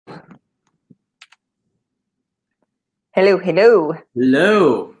Hello, hello.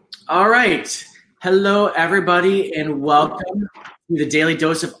 Hello. All right. Hello, everybody, and welcome to the Daily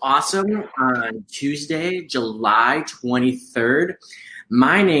Dose of Awesome on Tuesday, July 23rd.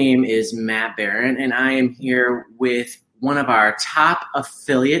 My name is Matt Barron, and I am here with one of our top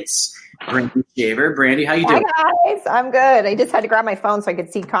affiliates, Brandy Shaver. Brandy, how you doing? Hi, guys. I'm good. I just had to grab my phone so I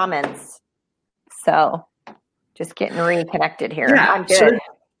could see comments. So just getting reconnected here. Yeah, I'm good. so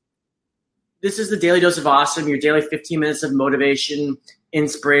this is the Daily Dose of Awesome, your daily 15 minutes of motivation,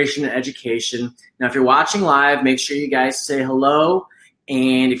 inspiration, and education. Now, if you're watching live, make sure you guys say hello.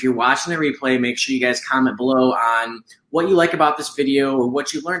 And if you're watching the replay, make sure you guys comment below on what you like about this video or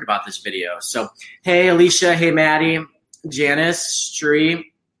what you learned about this video. So, hey, Alicia. Hey, Maddie. Janice,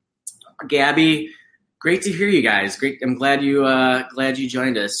 Shree, Gabby. Great to hear you guys. Great. I'm glad you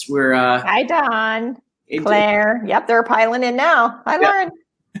joined us. We're Hi, Don. Claire. Yep, they're piling in now. Hi, Lauren.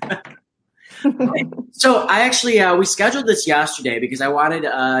 So I actually, we scheduled this yesterday because I wanted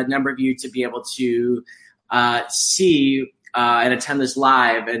a number of you to be able to see and attend this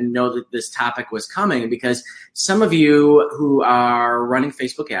live and know that this topic was coming, because some of you who are running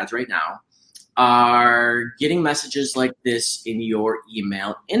Facebook ads right now are getting messages like this in your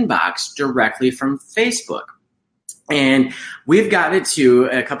email inbox directly from Facebook. And we've gotten it to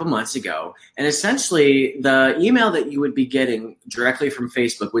a couple months ago. And essentially, the email that you would be getting directly from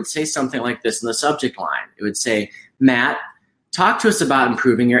Facebook would say something like this in the subject line. It would say, Matt, talk to us about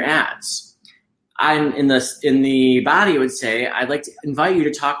improving your ads. And in the body, it would say, I'd like to invite you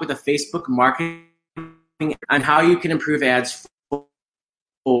to talk with a Facebook marketing on how you can improve ads for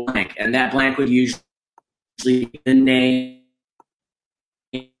blank. And that blank would usually be the name,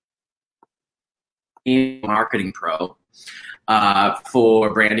 Marketing Pro.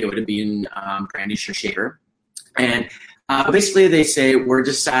 For Brandy, it would have been Brandy Shaver. And basically they say, we're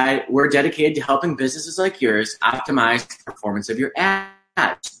dedicated to helping businesses like yours optimize the performance of your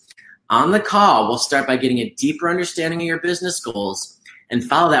ads. On the call, we'll start by getting a deeper understanding of your business goals and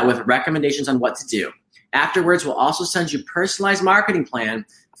follow that with recommendations on what to do. Afterwards, we'll also send you a personalized marketing plan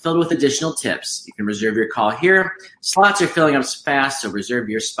filled with additional tips. You can reserve your call here. Slots are filling up fast, so reserve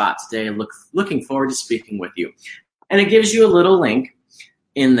your spot today. Looking forward to speaking with you. And it gives you a little link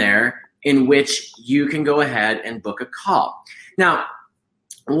in there in which you can go ahead and book a call. Now,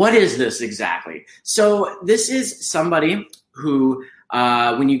 what is this exactly? So this is somebody who,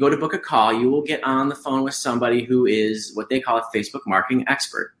 when you go to book a call, you will get on the phone with somebody who is what they call a Facebook marketing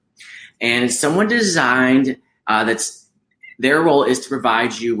expert. And it's someone designed their role is to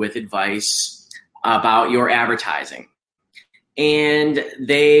provide you with advice about your advertising. And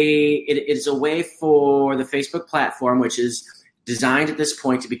it is a way for the Facebook platform, which is designed at this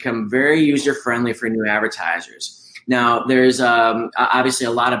point to become very user-friendly for new advertisers. Now, there's obviously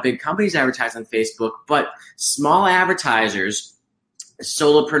a lot of big companies advertise on Facebook, but small advertisers,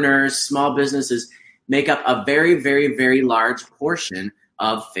 solopreneurs, small businesses make up a very, very, very large portion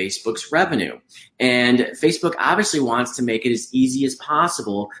of Facebook's revenue. And Facebook obviously wants to make it as easy as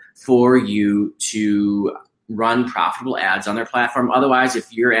possible for you to run profitable ads on their platform. Otherwise,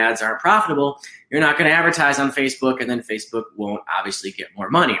 if your ads aren't profitable, you're not going to advertise on Facebook, and then Facebook won't obviously get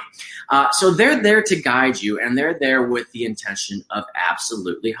more money. So they're there to guide you, and they're there with the intention of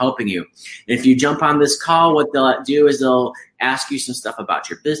absolutely helping you. And if you jump on this call, what they'll do is they'll ask you some stuff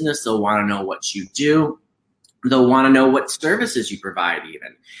about your business. They'll want to know what you do. They'll want to know what services you provide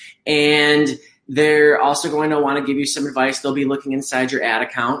even. And they're also going to want to give you some advice. They'll be looking inside your ad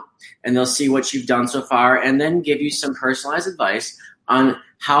account, and they'll see what you've done so far and then give you some personalized advice on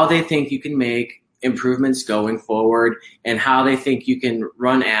how they think you can make improvements going forward and how they think you can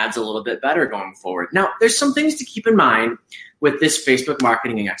run ads a little bit better going forward. Now, there's some things to keep in mind with this Facebook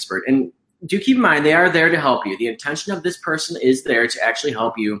marketing expert. And do keep in mind, they are there to help you. The intention of this person is there to actually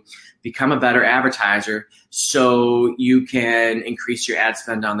help you become a better advertiser so you can increase your ad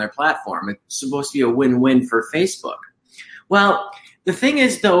spend on their platform. It's supposed to be a win-win for Facebook. Well, the thing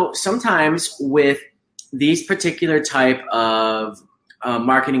is, though, sometimes with these particular type of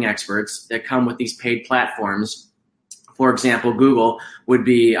marketing experts that come with these paid platforms, for example, Google would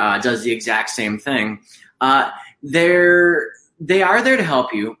be does the exact same thing. They are there to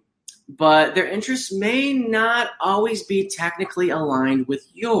help you, but their interests may not always be technically aligned with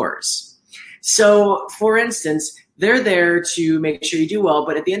yours. So, for instance, they're there to make sure you do well,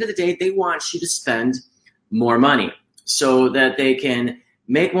 but at the end of the day, they want you to spend more money so that they can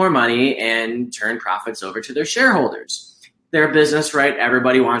make more money and turn profits over to their shareholders. They're a business, right?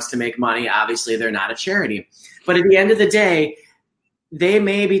 Everybody wants to make money. Obviously, they're not a charity. But at the end of the day, they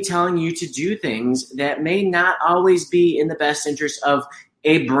may be telling you to do things that may not always be in the best interest of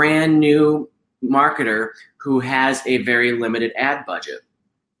a brand new marketer who has a very limited ad budget.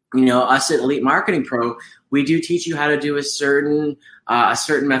 You know, us at Elite Marketing Pro, we do teach you how to do a certain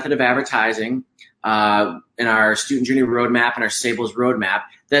method of advertising in our Student Journey Roadmap and our Sables Roadmap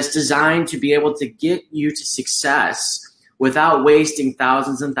that's designed to be able to get you to success without wasting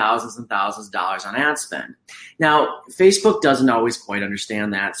thousands and thousands and thousands of dollars on ad spend. Now, Facebook doesn't always quite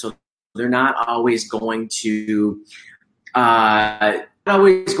understand that, so they're not always going to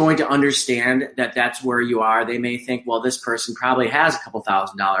understand that that's where you are. They may think, well, this person probably has a couple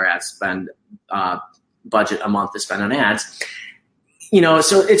 $1,000 ad spend budget a month to spend on ads. You know,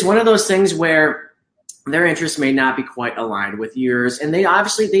 so it's one of those things where their interests may not be quite aligned with yours, and they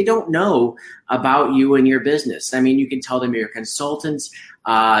don't know about you and your business. I mean, you can tell them you're a consultant.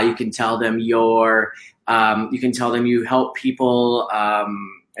 You can tell them you help people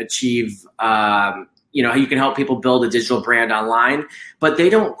achieve. You can help people build a digital brand online, but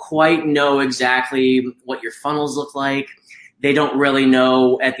they don't quite know exactly what your funnels look like. They don't really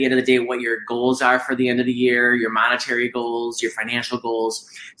know at the end of the day what your goals are for the end of the year, your monetary goals, your financial goals.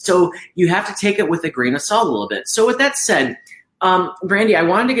 So you have to take it with a grain of salt a little bit. So with that said, Brandy, I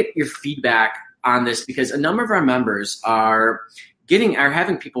wanted to get your feedback on this because a number of our members are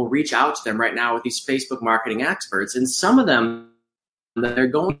having people reach out to them right now with these Facebook marketing experts, and some of them they're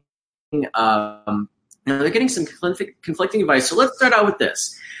going, they're getting some conflicting advice. So let's start out with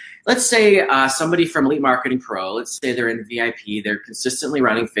this. Let's say somebody from Elite Marketing Pro, let's say they're in VIP, they're consistently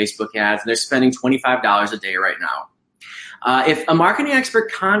running Facebook ads, and they're spending $25 a day right now. If a marketing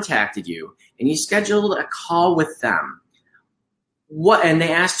expert contacted you and you scheduled a call with them, and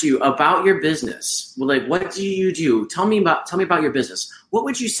they asked you about your business, well, like, what do you do? Tell me about your business. What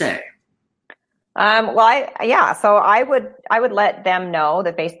would you say? So I would let them know,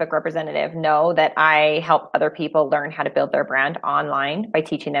 the Facebook representative, know that I help other people learn how to build their brand online by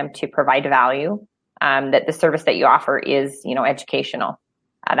teaching them to provide value, that the service that you offer is, educational.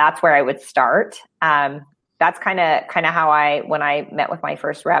 That's where I would start. That's kind of how when I met with my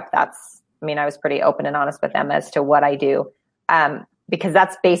first rep, I was pretty open and honest with them as to what I do. Because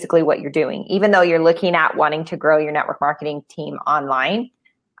that's basically what you're doing. Even though you're looking at wanting to grow your network marketing team online,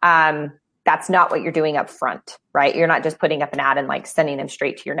 that's not what you're doing up front, right? You're not just putting up an ad and like sending them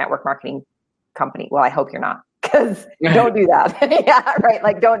straight to your network marketing company. Well, I hope you're not, because don't do that. Yeah, right.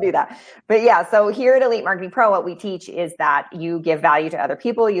 Like, don't do that. But yeah, so here at Elite Marketing Pro, what we teach is that you give value to other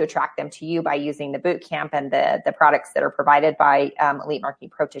people. You attract them to you by using the boot camp and the products that are provided by Elite Marketing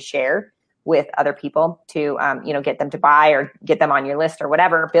Pro to share with other people to, get them to buy or get them on your list or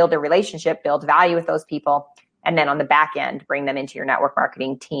whatever, build a relationship, build value with those people. And then on the back end, bring them into your network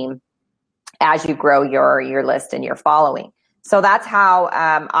marketing team as you grow your list and your following. So that's how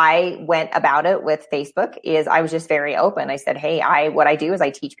I went about it with Facebook. Is I was just very open. I said, hey, what I do is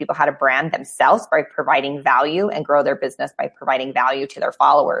I teach people how to brand themselves by providing value and grow their business by providing value to their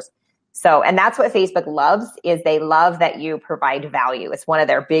followers. So, and that's what Facebook loves, is they love that you provide value. It's one of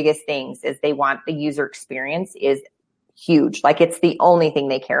their biggest things, is they want the user experience is huge. Like, it's the only thing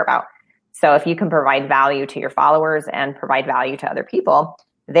they care about. So if you can provide value to your followers and provide value to other people,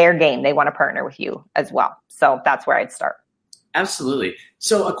 their game, they want to partner with you as well. So that's where I'd start. Absolutely.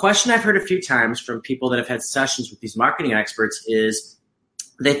 So a question I've heard a few times from people that have had sessions with these marketing experts is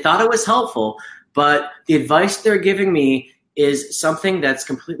they thought it was helpful, but the advice they're giving me is something that's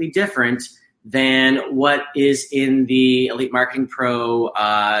completely different than what is in the Elite Marketing Pro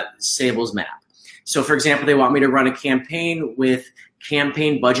Sables map. So for example, they want me to run a campaign with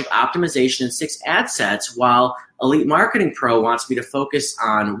campaign budget optimization and 6 ad sets, while Elite Marketing Pro wants me to focus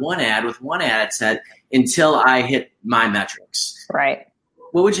on one ad with one ad set until I hit my metrics. Right.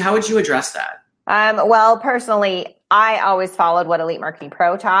 How would you address that? Well, personally, I always followed what Elite Marketing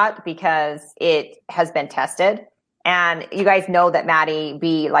Pro taught because it has been tested. And you guys know that Maddie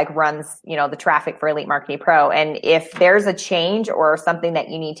B runs, the traffic for Elite Marketing Pro. And if there's a change or something that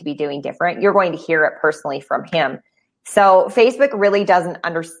you need to be doing different, you're going to hear it personally from him. So Facebook really doesn't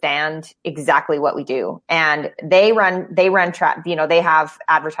understand exactly what we do. And they have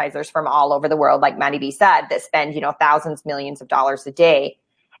advertisers from all over the world, like Maddie B said, that spend, thousands, millions of dollars a day.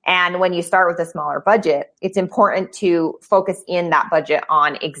 And when you start with a smaller budget, it's important to focus in that budget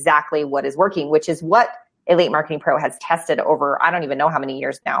on exactly what is working, which is what Elite Marketing Pro has tested over, I don't even know how many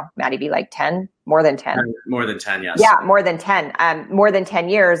years now, Maddie B, 10, more than 10. More than 10, yes. Yeah, more than 10, more than 10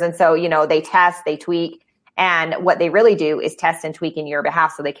 years. And so, they test, they tweak. And what they really do is test and tweak in your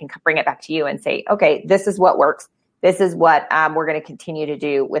behalf so they can bring it back to you and say, okay, this is what works. This is what we're going to continue to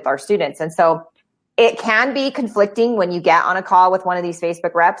do with our students. And so it can be conflicting when you get on a call with one of these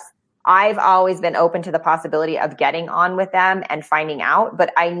Facebook reps. I've always been open to the possibility of getting on with them and finding out,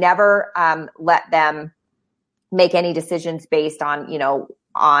 but I never let them make any decisions based on,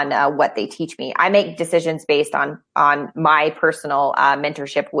 what they teach me. I make decisions based on my personal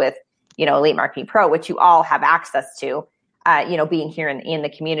mentorship with, Elite Marketing Pro, which you all have access to, being here in the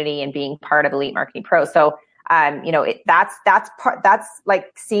community and being part of Elite Marketing Pro. So, that's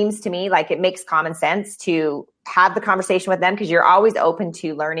like, seems to me like it makes common sense to have the conversation with them, because you're always open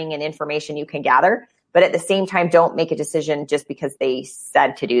to learning and information you can gather. But at the same time, don't make a decision just because they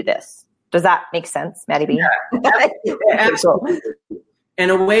said to do this. Does that make sense, Maddie B? Yeah, absolutely. In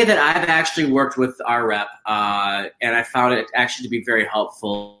a way that I've actually worked with our rep, and I found it actually to be very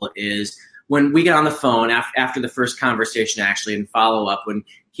helpful, is when we get on the phone after the first conversation, actually, and follow up, when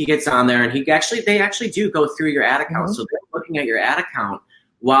he gets on there and they actually do go through your ad account. Mm-hmm. So they're looking at your ad account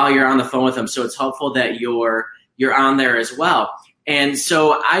while you're on the phone with them. So it's helpful that you're on there as well. And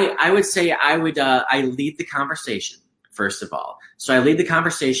so I would say I lead the conversation, first of all. So I lead the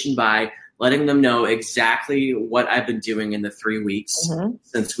conversation by letting them know exactly what I've been doing in the 3 weeks mm-hmm.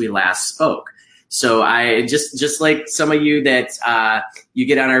 since we last spoke. So I just like some of you that you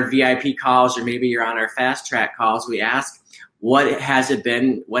get on our VIP calls, or maybe you're on our fast track calls, we ask, what has it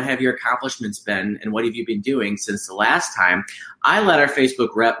been? What have your accomplishments been? And what have you been doing since the last time? I let our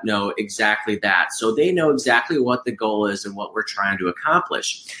Facebook rep know exactly that. So they know exactly what the goal is and what we're trying to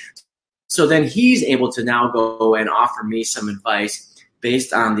accomplish. So then he's able to now go and offer me some advice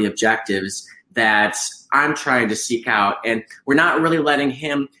based on the objectives that I'm trying to seek out. And we're not really letting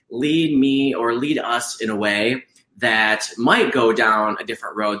him lead me or lead us in a way that might go down a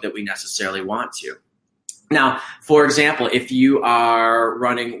different road that we necessarily want to. Now, for example, if you are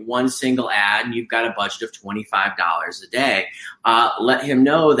running one single ad and you've got a budget of $25 a day, let him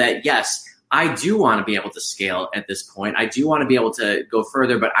know that, yes, I do want to be able to scale at this point. I do want to be able to go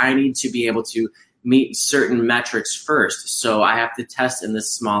further, but I need to be able to meet certain metrics first. So I have to test in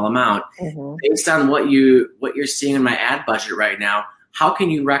this small amount. Mm-hmm. Based on what you're seeing in my ad budget right now, how can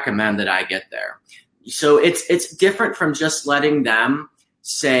you recommend that I get there? So it's different from just letting them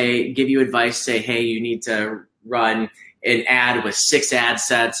give you advice, say, hey, you need to run an ad with 6 ad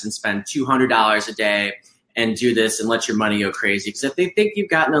sets and spend $200 a day and do this and let your money go crazy. Because if they think you've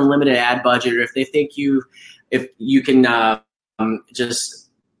got an unlimited ad budget, or if they think if you can just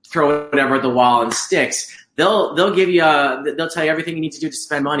throw whatever at the wall and sticks, they'll give you they'll tell you everything you need to do to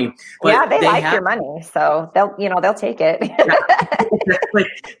spend money. But yeah, they like your money, so they'll take it.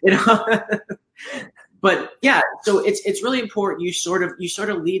 But yeah, so it's really important you sort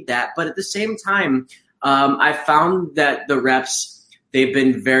of lead that. But at the same time, I found that the reps, they've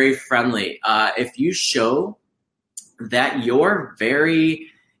been very friendly. If you show that you're very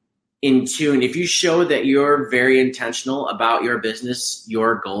in tune, if you show that you're very intentional about your business,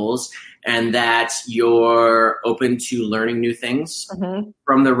 your goals, and that you're open to learning new things mm-hmm.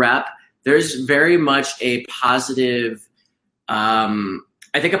 from the rep, there's very much a positive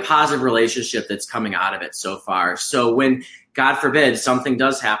I think a positive relationship that's coming out of it so far. So when, God forbid, something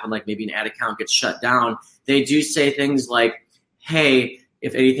does happen, like maybe an ad account gets shut down, they do say things like, hey,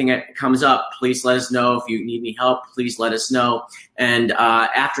 if anything comes up, please let us know. If you need any help, please let us know. And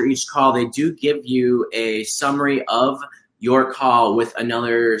after each call, they do give you a summary of your call with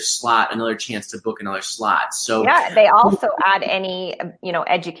another chance to book another slot. So yeah, they also add any,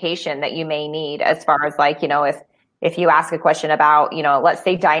 education that you may need, as far as like, if you ask a question about, let's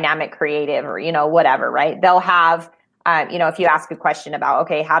say dynamic creative or, whatever, right? They'll have, if you ask a question about,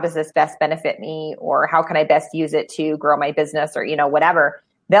 okay, how does this best benefit me? Or how can I best use it to grow my business, or, whatever,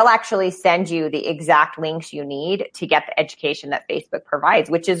 they'll actually send you the exact links you need to get the education that Facebook provides,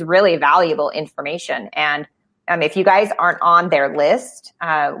 which is really valuable information. And if you guys aren't on their list,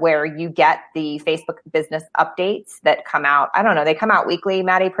 where you get the Facebook business updates that come out, I don't know, they come out weekly,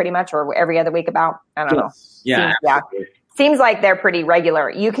 Maddie, pretty much, or every other week about, I don't know. Yeah. Seems like they're pretty regular.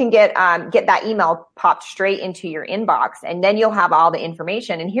 You can get that email popped straight into your inbox, and then you'll have all the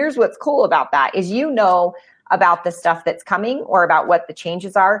information. And here's what's cool about that is about the stuff that's coming, or about what the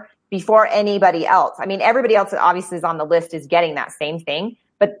changes are, before anybody else. I mean, everybody else that obviously is on the list is getting that same thing.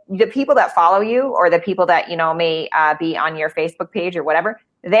 But the people that follow you, or the people that, may be on your Facebook page or whatever,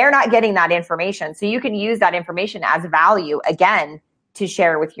 they're not getting that information. So you can use that information as value, again, to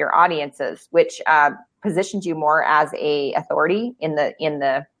share with your audiences, which positions you more as a authority in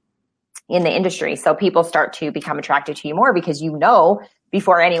the industry. So people start to become attracted to you more because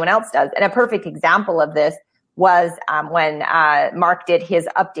before anyone else does. And a perfect example of this was when Mark did his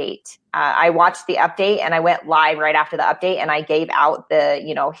update. I watched the update and I went live right after the update, and I gave out the,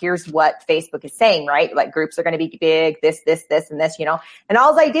 here's what Facebook is saying, right? Like groups are going to be big, this, and this, and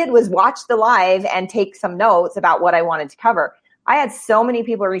all I did was watch the live and take some notes about what I wanted to cover. I had so many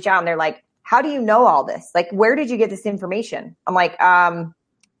people reach out and they're like, how do you know all this? Like, where did you get this information? I'm like,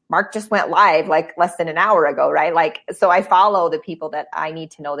 Mark just went live like less than an hour ago, right? Like, so I follow the people that I need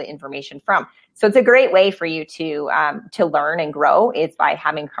to know the information from. So it's a great way for you to learn and grow is by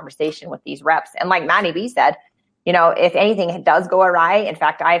having conversation with these reps. And like Maddie B said, if anything does go awry, in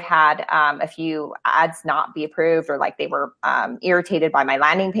fact, I've had a few ads not be approved, or like they were irritated by my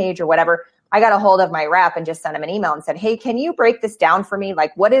landing page or whatever. I got a hold of my rep and just sent him an email and said, hey, can you break this down for me?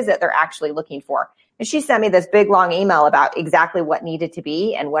 Like, what is it they're actually looking for? And she sent me this big, long email about exactly what needed to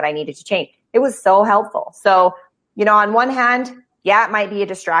be and what I needed to change. It was so helpful. So, on one hand, yeah, it might be a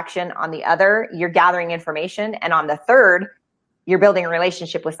distraction. On the other, you're gathering information. And on the third, you're building a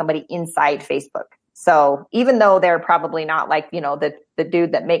relationship with somebody inside Facebook. So even though they're probably not like, the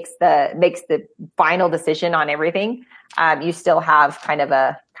dude that makes the final decision on everything, you still have kind of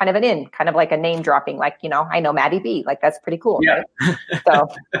like a name dropping, like, I know Maddie B, like that's pretty cool. Yeah. Right? So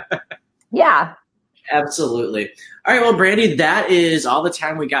yeah. Absolutely. All right. Well, Brandy, that is all the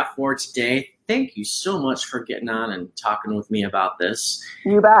time we got for today. Thank you so much for getting on and talking with me about this.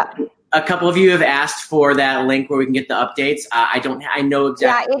 You bet. A couple of you have asked for that link where we can get the updates. I know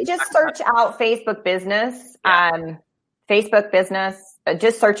exactly. Yeah, just search out Facebook Business. Yeah. Facebook Business.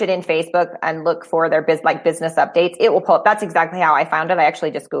 Just search it in Facebook and look for their business updates. It will pull up. That's exactly how I found it. I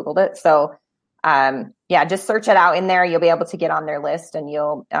actually just Googled it. So, just search it out in there. You'll be able to get on their list and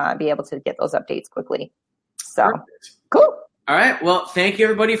you'll be able to get those updates quickly. So, perfect. Cool. All right. Well, thank you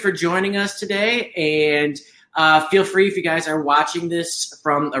everybody for joining us today. And feel free, if you guys are watching this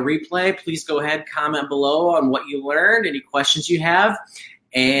from a replay, please go ahead, comment below on what you learned, any questions you have.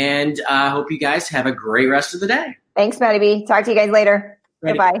 And I hope you guys have a great rest of the day. Thanks, Maddie B. Talk to you guys later.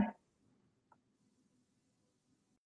 Ready. Goodbye.